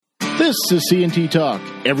This is C&T Talk.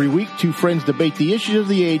 Every week, two friends debate the issues of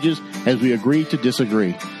the ages as we agree to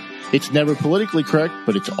disagree. It's never politically correct,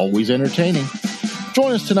 but it's always entertaining.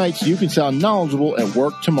 Join us tonight so you can sound knowledgeable at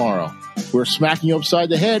work tomorrow. We're smacking you upside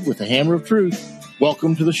the head with the hammer of truth.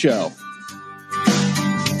 Welcome to the show.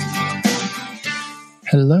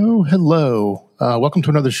 Hello. Welcome to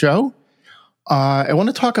another show. I want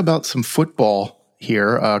to talk about some football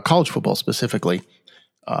here, college football specifically.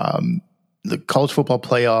 The college football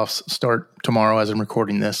playoffs start tomorrow as I'm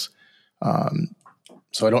recording this.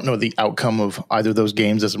 So I don't know the outcome of either of those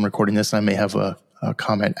games as I'm recording this. I may have a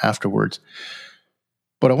comment afterwards.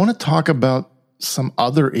 But I want to talk about some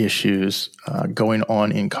other issues going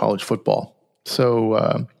on in college football.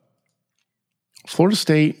 So Florida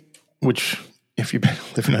State, which if you've been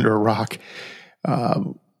living under a rock,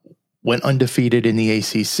 went undefeated in the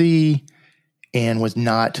ACC and was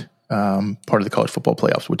not part of the college football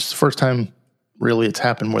playoffs, which is the first time really it's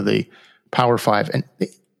happened where the Power Five, and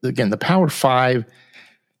again, the Power Five,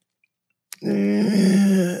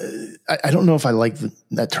 I don't know if I like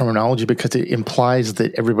that terminology because it implies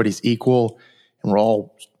that everybody's equal and we're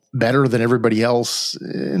all better than everybody else.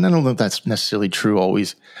 And I don't know if that's necessarily true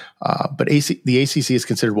always. But the ACC is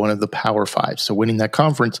considered one of the Power Five. So winning that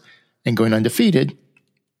conference and going undefeated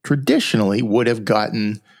traditionally would have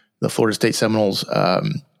gotten the Florida State Seminoles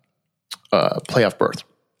playoff berth,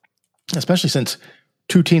 especially since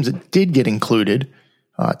two teams that did get included,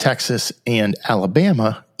 Texas and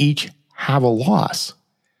Alabama, each have a loss.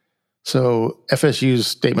 So FSU's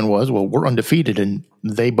statement was, well, we're undefeated, and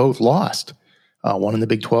they both lost, one in the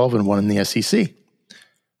Big 12 and one in the SEC.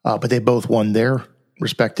 But they both won their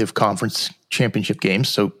respective conference championship games,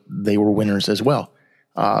 so they were winners as well.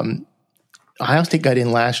 Ohio State got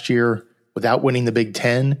in last year without winning the Big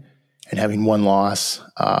 10 and having one loss,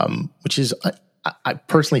 which is, I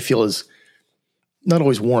personally feel is not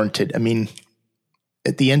always warranted. I mean,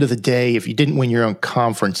 at the end of the day, if you didn't win your own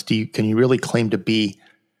conference, can you really claim to be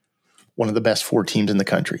one of the best four teams in the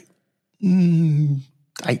country?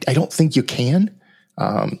 I don't think you can.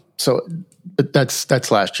 But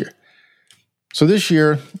that's last year. So this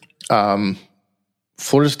year,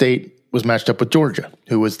 Florida State was matched up with Georgia,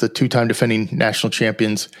 who was the two-time defending national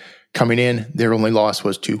champions coming in. Their only loss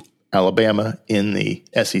was to Alabama in the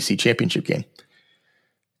SEC championship game.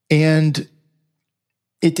 And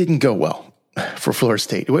it didn't go well for Florida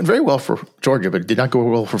State. It went very well for Georgia, but it did not go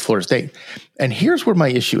well for Florida State. And here's where my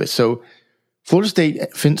issue is. So Florida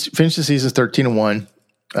State finished the season 13-1.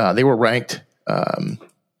 They were ranked,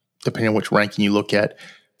 depending on which ranking you look at.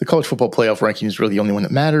 The college football playoff ranking is really the only one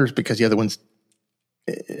that matters because the other ones,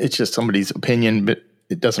 it's just somebody's opinion, but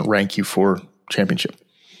it doesn't rank you for championship.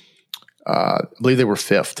 I believe they were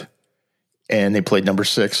fifth, and they played number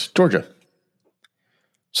 6, Georgia.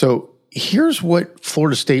 So here's what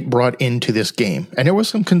Florida State brought into this game. And there was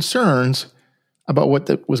some concerns about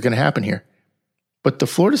what was going to happen here. But the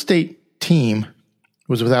Florida State team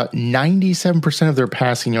was without 97% of their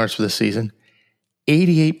passing yards for the season,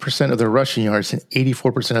 88% of their rushing yards, and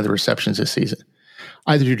 84% of the receptions this season,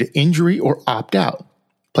 either due to injury or opt-out.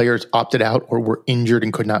 Players opted out or were injured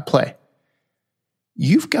and could not play.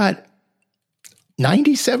 You've got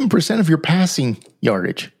 97% of your passing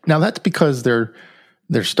yardage. Now, that's because their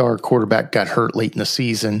star quarterback got hurt late in the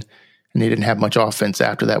season, and they didn't have much offense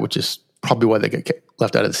after that, which is probably why they got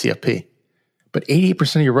left out of the CFP. But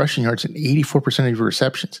 88% of your rushing yards and 84% of your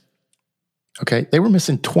receptions. Okay, they were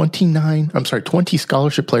missing 20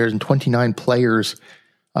 scholarship players and 29 players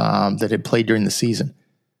that had played during the season.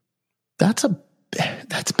 That's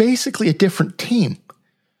basically a different team.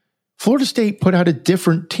 Florida State put out a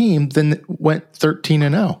different team than went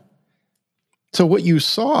 13-0. So what you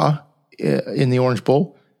saw in the Orange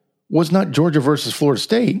Bowl was not Georgia versus Florida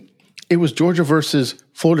State. It was Georgia versus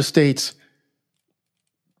Florida State's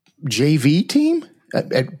JV team,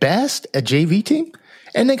 at best, a JV team,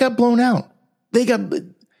 and they got blown out. They got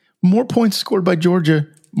more points scored by Georgia,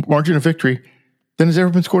 margin of victory, than has ever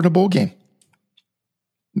been scored in a bowl game.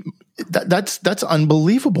 That's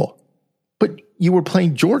unbelievable. But you were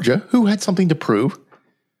playing Georgia, who had something to prove,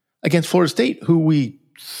 against Florida State, who we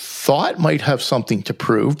thought might have something to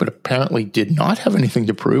prove, but apparently did not have anything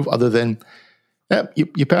to prove other than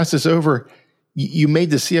you passed this over. You made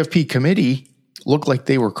the CFP committee look like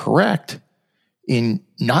they were correct in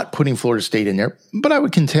not putting Florida State in there. But I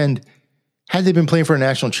would contend, had they been playing for a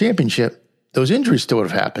national championship, those injuries still would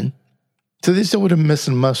have happened. So they still would have missed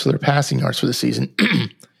most of their passing yards for the season,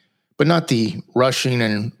 but not the rushing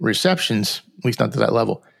and receptions, at least not to that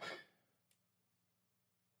level.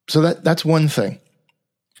 So that's one thing.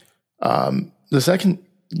 The second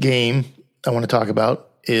game I want to talk about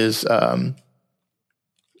is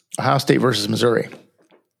Ohio State versus Missouri.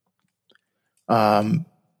 Ohio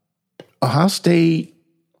State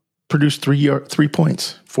produced 3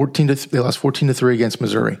 points. They lost 14-3 against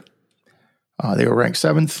Missouri. They were ranked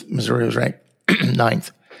 7th. Missouri was ranked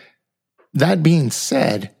 9th. That being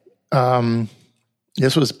said,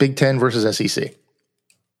 this was Big Ten versus SEC.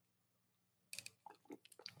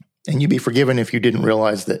 And you'd be forgiven if you didn't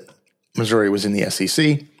realize that Missouri was in the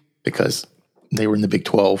SEC because they were in the Big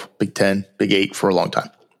 12, Big 10, Big 8 for a long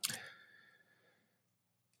time.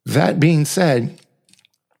 That being said,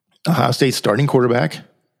 Ohio State's starting quarterback,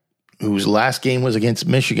 whose last game was against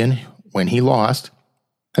Michigan when he lost,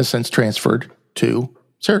 has since transferred to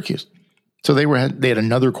Syracuse. So they had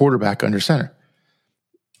another quarterback under center.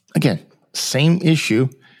 Again, same issue.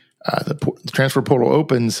 The transfer portal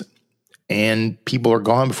opens and people are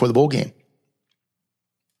gone before the bowl game.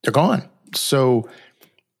 They're gone. So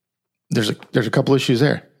there's a couple issues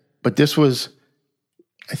there. But this was,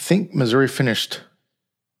 I think Missouri finished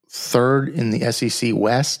 3rd in the SEC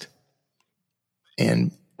West,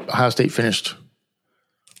 and Ohio State finished,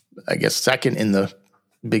 I guess, 2nd in the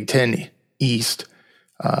Big Ten East.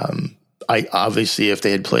 Obviously, if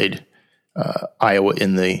they had played Iowa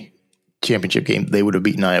in the championship game, they would have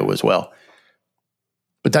beaten Iowa as well.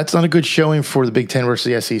 But that's not a good showing for the Big Ten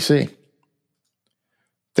versus the SEC.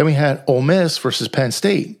 Then we had Ole Miss versus Penn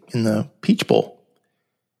State in the Peach Bowl.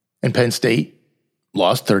 And Penn State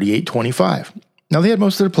lost 38-25. Now, they had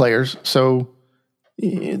most of their players, so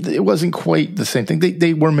it wasn't quite the same thing.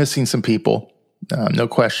 They were missing some people, no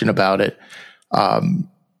question about it.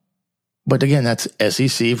 But again, that's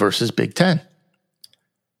SEC versus Big Ten.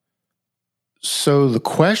 So the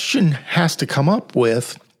question has to come up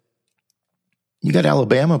with, you got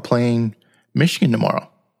Alabama playing Michigan tomorrow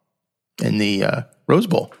in the Rose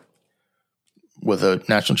Bowl with a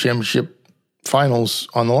national championship finals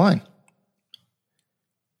on the line.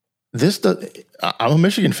 I'm a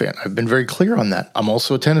Michigan fan. I've been very clear on that. I'm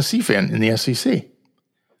also a Tennessee fan in the SEC.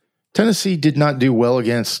 Tennessee did not do well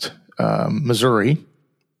against Missouri,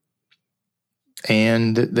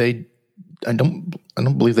 and I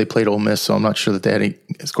don't believe they played Ole Miss, so I'm not sure that they had any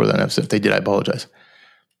score that enough. So if they did, I apologize.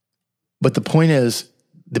 But the point is,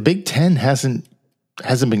 the Big Ten hasn't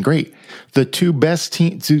been great. The two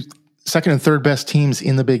second and third best teams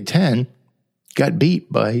in the Big Ten got beat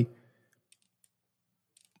by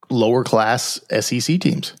lower class SEC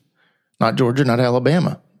teams, not Georgia, not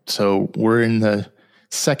Alabama. So we're in the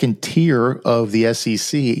second tier of the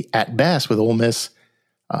SEC at best with Ole Miss,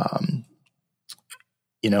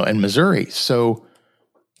 and Missouri. So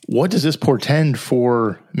what does this portend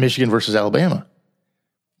for Michigan versus Alabama?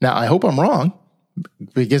 Now, I hope I'm wrong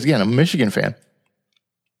because, again, I'm a Michigan fan,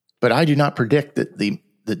 but I do not predict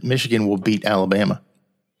that Michigan will beat Alabama.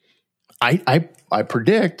 I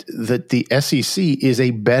predict that the SEC is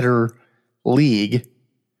a better league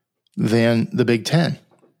than the Big Ten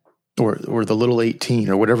or the Little 18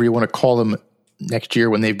 or whatever you want to call them next year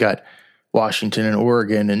when they've got Washington and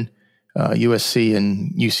Oregon and USC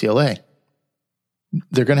and UCLA.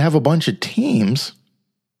 They're going to have a bunch of teams,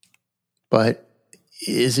 but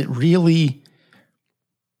is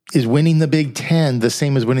winning the Big Ten the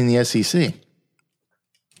same as winning the SEC?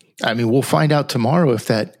 I mean, we'll find out tomorrow if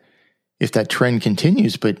that trend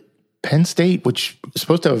continues, but Penn State, which is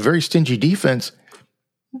supposed to have a very stingy defense,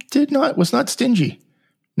 was not stingy.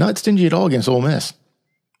 Not stingy at all against Ole Miss.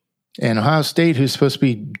 And Ohio State, who's supposed to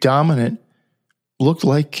be dominant, looked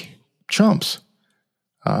like chumps.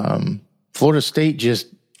 Florida State just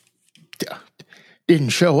didn't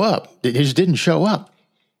show up. It just didn't show up.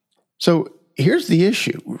 So here's the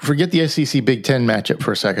issue. Forget the SEC Big Ten matchup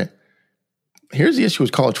for a second. Here's the issue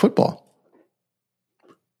with college football.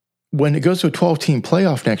 When it goes to a 12-team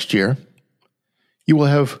playoff next year, you will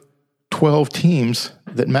have 12 teams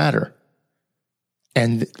that matter.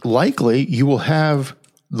 And likely you will have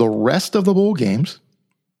the rest of the bowl games,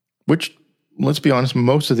 which, let's be honest,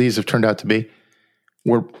 most of these have turned out to be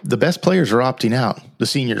where the best players are opting out. The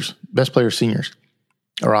seniors, best players, seniors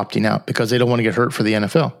are opting out because they don't want to get hurt for the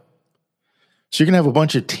NFL. So you're going to have a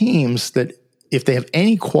bunch of teams that, if they have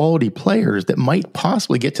any quality players that might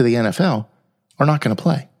possibly get to the NFL, are not going to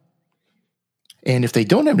play. And if they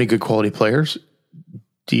don't have any good quality players,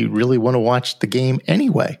 do you really want to watch the game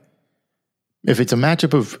anyway? If it's a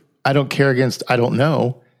matchup of I don't care against I don't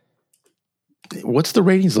know, what's the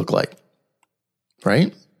ratings look like?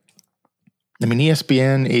 Right? I mean,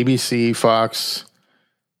 ESPN, ABC, Fox,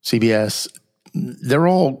 CBS, they're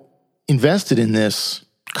all invested in this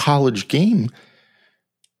college game.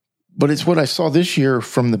 But it's what I saw this year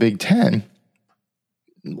from the Big Ten,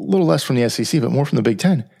 a little less from the SEC, but more from the Big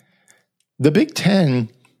Ten. The Big Ten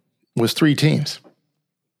was 3 teams.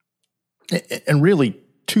 and really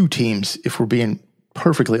two teams, if we're being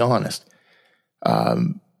perfectly honest.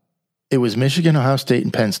 It was Michigan, Ohio State,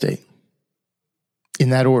 and Penn State in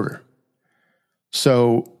that order.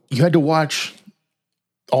 So you had to watch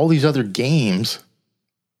all these other games,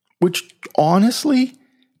 which honestly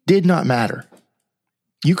did not matter.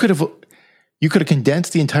 You could have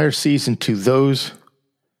condensed the entire season to those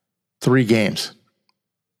three games.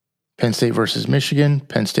 Penn State versus Michigan,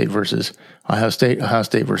 Penn State versus Ohio State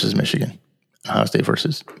versus Michigan, Ohio State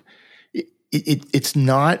versus. It's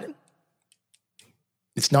not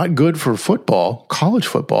good for football, college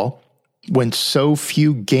football, when so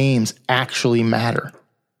few games actually matter,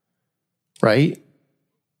 right?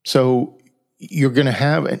 So you're going to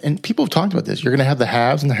have, and people have talked about this, you're going to have the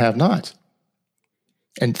haves and the have-nots.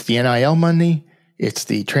 And it's the NIL money, it's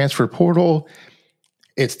the transfer portal,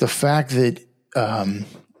 it's the fact that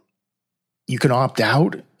you can opt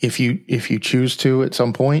out if you choose to at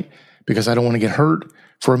some point, because I don't want to get hurt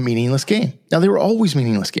for a meaningless game. Now, they were always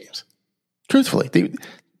meaningless games. Truthfully,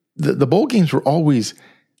 the bowl games were always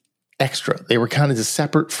extra. They were counted as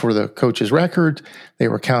separate for the coach's record. They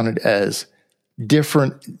were counted as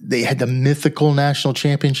different. They had the mythical national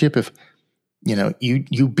championship. If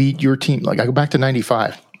you beat your team, like I go back to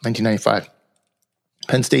 1995,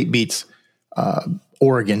 Penn State beats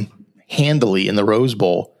Oregon handily in the Rose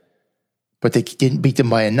Bowl, but they didn't beat them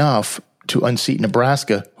by enough to unseat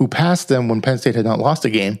Nebraska, who passed them when Penn State had not lost a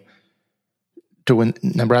game, to win.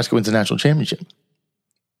 Nebraska wins the national championship.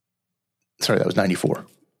 Sorry, that was 94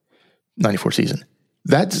 season.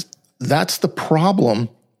 That's the problem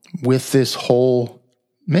with this whole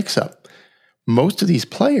mix-up. Most of these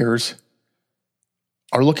players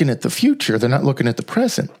are looking at the future. They're not looking at the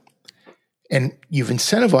present. And you've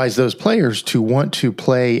incentivized those players to want to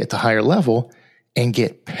play at the higher level and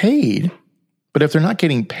get paid. But if they're not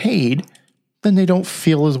getting paid, then they don't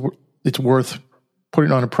feel it's worth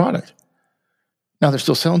putting on a product. Now, they're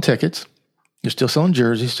still selling tickets. They're still selling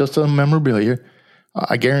jerseys, still selling memorabilia.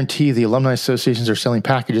 I guarantee the alumni associations are selling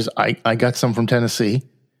packages. I got some from Tennessee.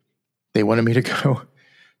 They wanted me to go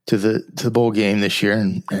to the bowl game this year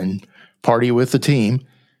and party with the team.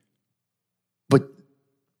 But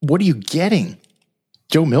what are you getting?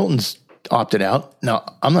 Joe Milton's opted out. Now,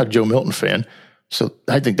 I'm not a Joe Milton fan, so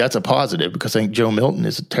I think that's a positive, because I think Joe Milton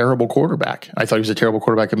is a terrible quarterback. I thought he was a terrible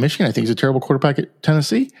quarterback at Michigan. I think he's a terrible quarterback at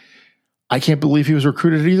Tennessee. I can't believe he was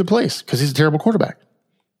recruited at either place, because he's a terrible quarterback.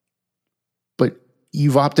 But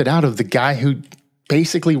you've opted out of the guy who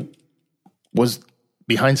basically was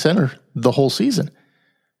behind center the whole season.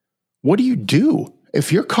 What do you do?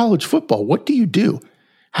 If you're college football, what do you do?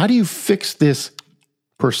 How do you fix this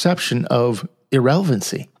perception of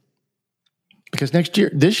irrelevancy? Because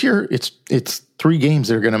this year, it's three games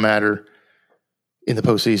that are going to matter in the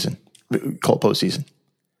postseason. Call it postseason.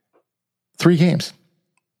 3 games.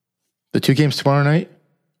 The 2 games tomorrow night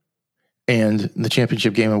and the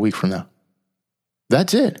championship game a week from now.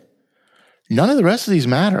 That's it. None of the rest of these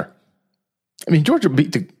matter. I mean, Georgia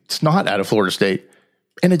beat the snot out of Florida State,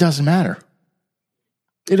 and it doesn't matter.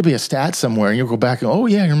 It'll be a stat somewhere, and you'll go back and, oh,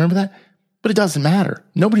 yeah, you remember that? But it doesn't matter.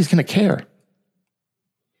 Nobody's going to care.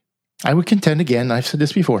 I would contend again, I've said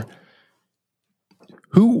this before,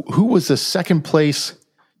 who was the second place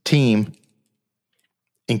team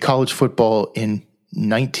in college football in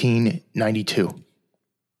 1992?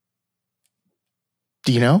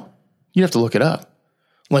 Do you know? You'd have to look it up,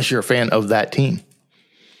 unless you're a fan of that team.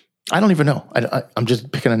 I don't even know. I'm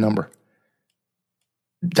just picking a number.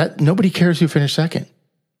 That nobody cares who finished second.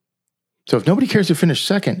 So if nobody cares who finished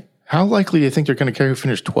second, how likely do you think they're going to care who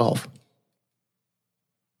finished 12?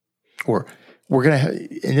 Or we're going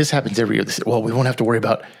to, and this happens every year, they say, well, we won't have to worry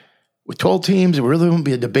about, with 12 teams, there really won't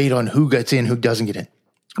be a debate on who gets in, who doesn't get in.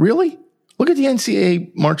 Really? Look at the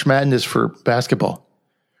NCAA March Madness for basketball.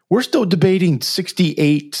 We're still debating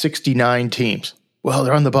 68, 69 teams. Well,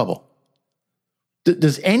 they're on the bubble.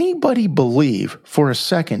 Does anybody believe for a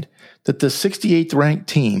second that the 68th ranked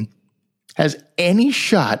team has any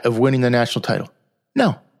shot of winning the national title?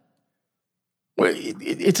 No.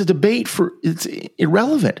 It's a debate it's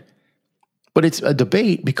irrelevant, but it's a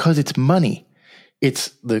debate because it's money. It's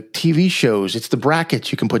the TV shows. It's the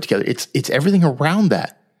brackets you can put together. It's everything around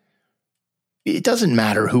that. It doesn't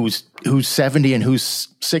matter who's 70 and who's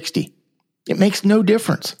 60. It makes no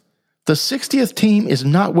difference. The 60th team is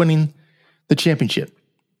not winning the championship.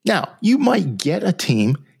 Now, you might get a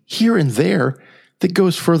team here and there that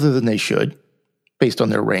goes further than they should based on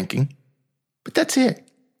their ranking, but that's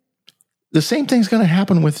it. The same thing's going to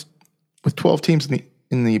happen with 12 teams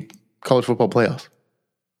in the college football playoffs.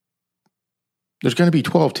 There's going to be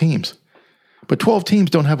 12 teams, but 12 teams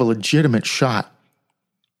don't have a legitimate shot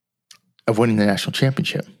of winning the national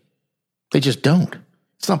championship. They just don't.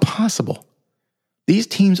 It's not possible. These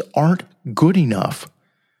teams aren't good enough.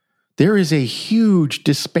 There is a huge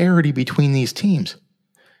disparity between these teams.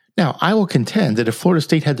 Now, I will contend that if Florida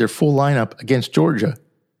State had their full lineup against Georgia,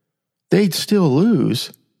 they'd still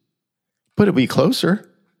lose, but it'd be closer.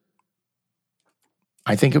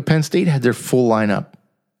 I think if Penn State had their full lineup,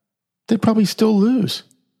 they'd probably still lose.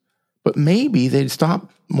 But maybe they'd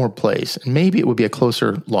stop more plays, and maybe it would be a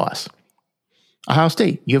closer loss. Ohio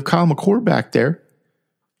State, you have Kyle McCord back there.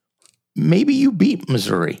 Maybe you beat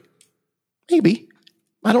Missouri. Maybe.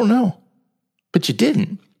 I don't know. But you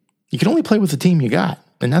didn't. You can only play with the team you got,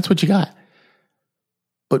 and that's what you got.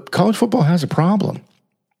 But college football has a problem.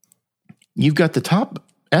 You've got the top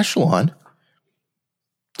echelon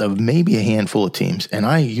of maybe a handful of teams, and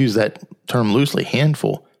I use that term loosely,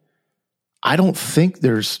 handful. I don't think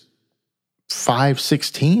there's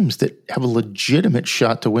 5-6 teams that have a legitimate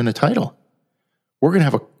shot to win a title. We're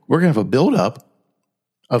gonna have a buildup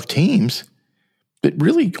of teams that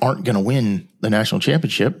really aren't going to win the national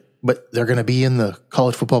championship, but they're going to be in the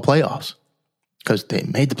college football playoffs because they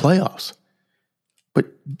made the playoffs. But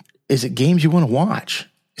is it games you want to watch?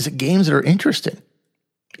 Is it games that are interesting?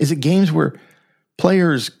 Is it games where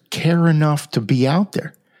players care enough to be out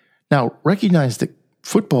there? Now, recognize that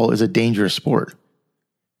football is a dangerous sport,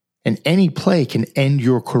 and any play can end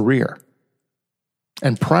your career.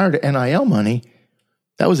 And prior to NIL money,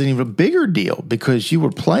 that was an even bigger deal because you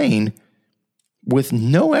were playing with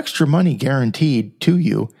no extra money guaranteed to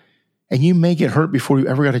you, and you may get hurt before you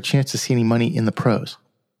ever got a chance to see any money in the pros.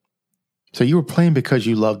 So you were playing because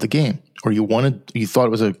you loved the game, or you thought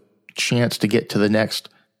it was a chance to get to the next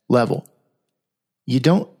level. You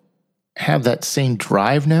don't have that same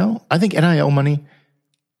drive now. I think NIL money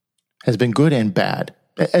has been good and bad,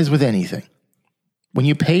 as with anything. When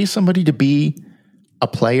you pay somebody to be a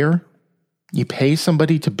player, you pay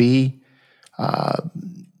somebody to be,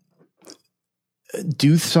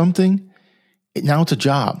 do something, now it's a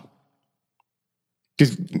job.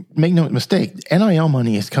 Because make no mistake, NIL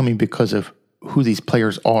money is coming because of who these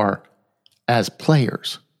players are as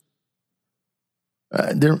players.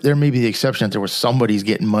 There may be the exception that there was somebody's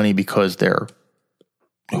getting money because they're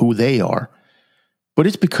who they are, but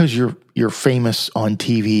it's because you're famous on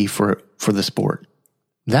TV for the sport.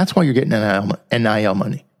 That's why you're getting NIL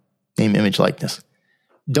money. Name, image, likeness.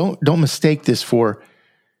 Don't mistake this for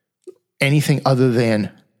anything other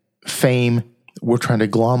than fame. We're trying to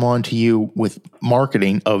glom onto you with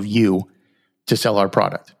marketing of you to sell our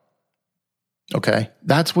product. Okay?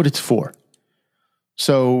 That's what it's for.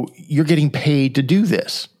 So you're getting paid to do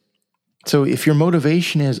this. So if your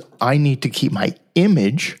motivation is, I need to keep my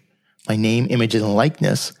image, my name, image, and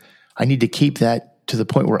likeness, I need to keep that to the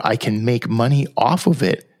point where I can make money off of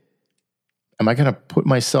it, am I going to put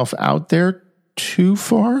myself out there too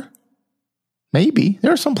far? Maybe.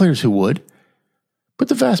 There are some players who would. But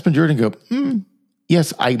the vast majority go,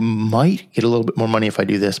 yes, I might get a little bit more money if I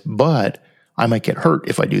do this, but I might get hurt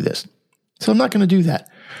if I do this. So I'm not going to do that.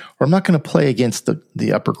 Or I'm not going to play against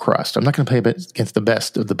the upper crust. I'm not going to play against the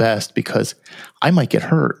best of the best because I might get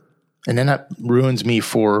hurt. And then that ruins me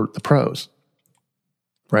for the pros.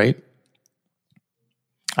 Right?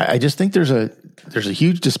 I just think there's a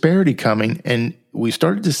huge disparity coming, and we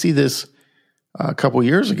started to see this a couple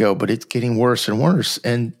years ago, but it's getting worse and worse.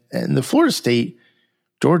 And the Florida State,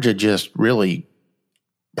 Georgia just really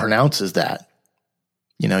pronounces that.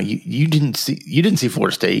 You know, you didn't see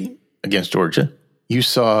Florida State against Georgia. You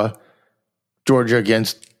saw Georgia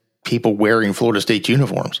against people wearing Florida State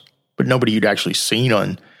uniforms, but nobody you'd actually seen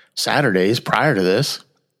on Saturdays prior to this.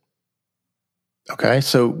 Okay,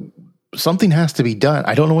 so something has to be done.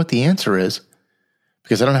 I don't know what the answer is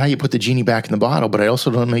because I don't know how you put the genie back in the bottle, but I also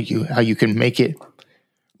don't know how you can make it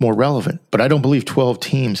more relevant. But I don't believe 12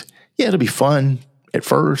 teams. Yeah, it'll be fun at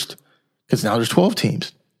first because now there's 12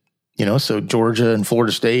 teams. You know, so Georgia and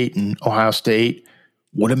Florida State and Ohio State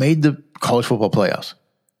would have made the college football playoffs.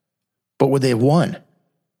 But would they have won?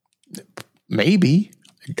 Maybe.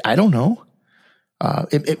 I don't know.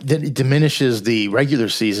 It diminishes the regular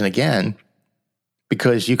season again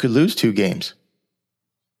because you could lose 2 games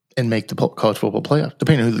and make the college football playoff,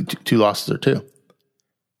 depending on who the 2 losses are to.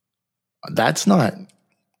 That's not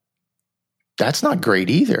great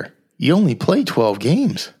either. You only play 12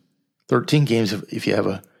 games, 13 games if you have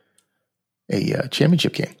a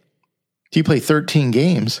championship game. If you play 13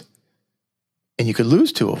 games and you could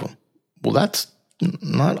lose 2 of them, well, that's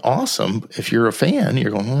not awesome. If you're a fan,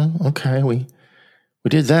 you're going, well, okay, we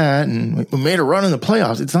did that and we made a run in the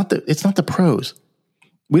playoffs. It's not the pros.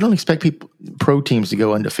 We don't expect pro teams to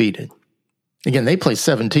go undefeated. Again, they play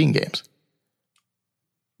 17 games.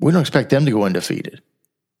 We don't expect them to go undefeated,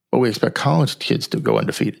 but we expect college kids to go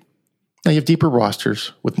undefeated. Now, you have deeper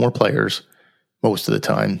rosters with more players most of the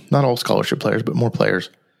time. Not all scholarship players, but more players.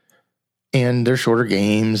 And there's shorter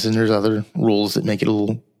games, and there's other rules that make it a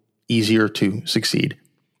little easier to succeed.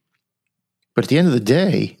 But at the end of the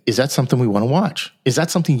day, is that something we want to watch? Is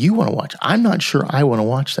that something you want to watch? I'm not sure I want to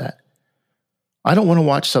watch that. I don't want to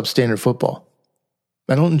watch substandard football.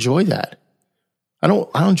 I don't enjoy that. I don't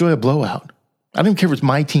enjoy a blowout. I don't care if it's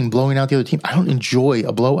my team blowing out the other team. I don't enjoy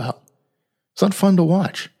a blowout. It's not fun to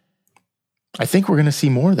watch. I think we're going to see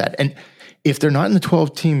more of that. And if they're not in the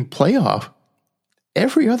 12-team playoff,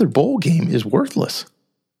 every other bowl game is worthless.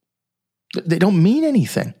 They don't mean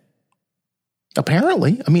anything.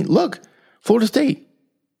 Apparently. I mean, look, Florida State,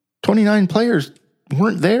 29 players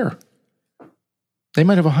weren't there. They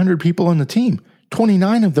might have 100 people on the team.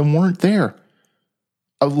 29 of them weren't there.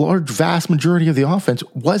 A large, vast majority of the offense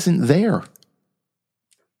wasn't there.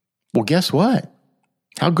 Well, guess what?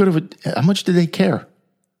 How much did they care?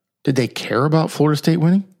 Did they care about Florida State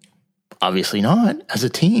winning? Obviously not. As a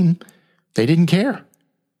team, they didn't care.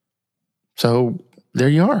 So there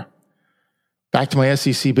you are. Back to my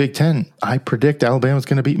SEC Big Ten. I predict Alabama's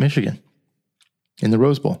going to beat Michigan in the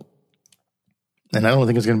Rose Bowl. And I don't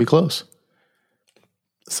think it's going to be close.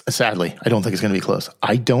 Sadly, I don't think it's going to be close.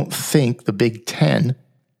 I don't think the Big Ten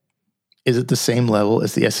is at the same level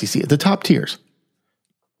as the SEC. At the top tiers.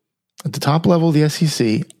 At the top level of the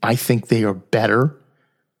SEC, I think they are better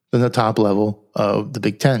than the top level of the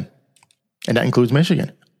Big Ten. And that includes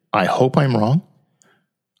Michigan. I hope I'm wrong.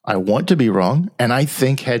 I want to be wrong. And I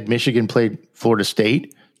think had Michigan played Florida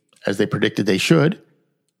State, as they predicted they should,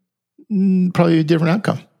 probably a different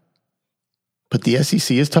outcome. But the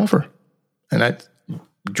SEC is tougher. And that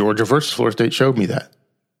Georgia versus Florida State showed me that.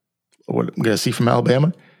 What I'm going to see from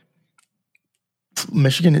Alabama,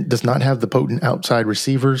 Michigan does not have the potent outside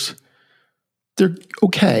receivers. They're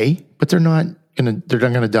okay, but they're not going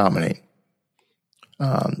to dominate.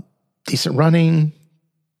 Decent running,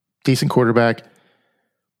 decent quarterback.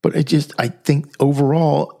 But I think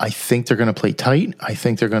overall, I think they're going to play tight. I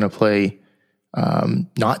think they're going to play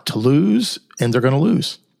not to lose, and they're going to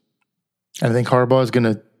lose. And I think Harbaugh is going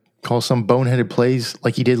to call some boneheaded plays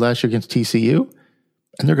like he did last year against TCU,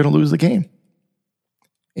 and they're going to lose the game.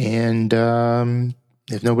 And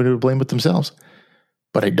there's nobody to blame but themselves.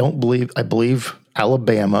 But I believe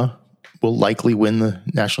Alabama will likely win the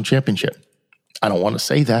national championship. I don't want to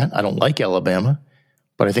say that. I don't like Alabama,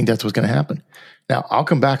 but I think that's what's going to happen. Now, I'll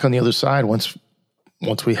come back on the other side once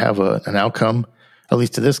we have an outcome, at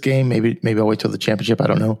least to this game. Maybe I'll wait till the championship. I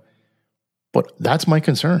don't know. But that's my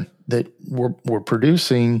concern, that we're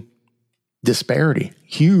producing disparity,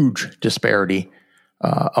 huge disparity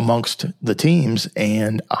amongst the teams,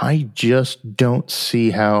 and I just don't see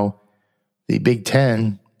how the Big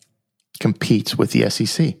Ten competes with the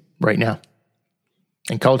SEC right now.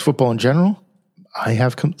 And college football in general, I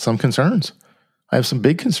have some concerns. I have some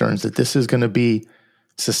big concerns that this is going to be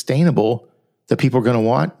sustainable, that people are going to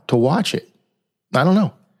want to watch it. I don't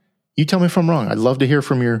know. You tell me if I'm wrong. I'd love to hear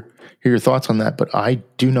your thoughts on that, but I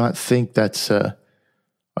do not think that's an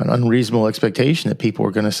unreasonable expectation that people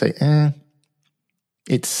are going to say,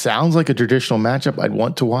 it sounds like a traditional matchup I'd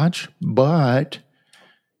want to watch, but,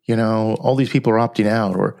 all these people are opting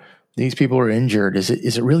out, or these people are injured. Is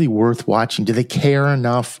it really worth watching? Do they care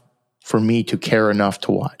enough for me to care enough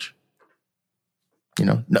to watch?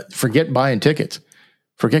 Forget buying tickets.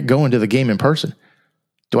 Forget going to the game in person.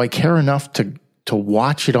 Do I care enough to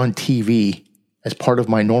watch it on TV as part of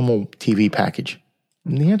my normal TV package?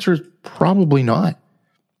 And the answer is probably not.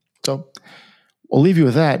 So I'll leave you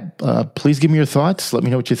with that. Please give me your thoughts. Let me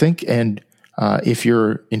know what you think. And if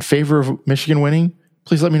you're in favor of Michigan winning,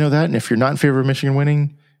 please let me know that. And if you're not in favor of Michigan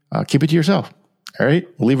winning, keep it to yourself. All right?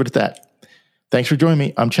 We'll leave it at that. Thanks for joining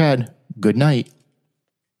me. I'm Chad. Good night.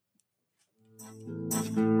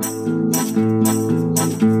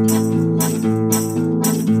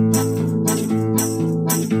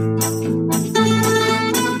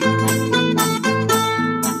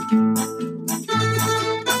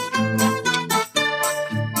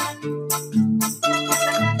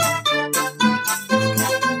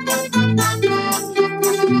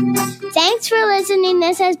 Thanks for listening.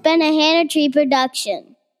 This has been a Hannah Tree production.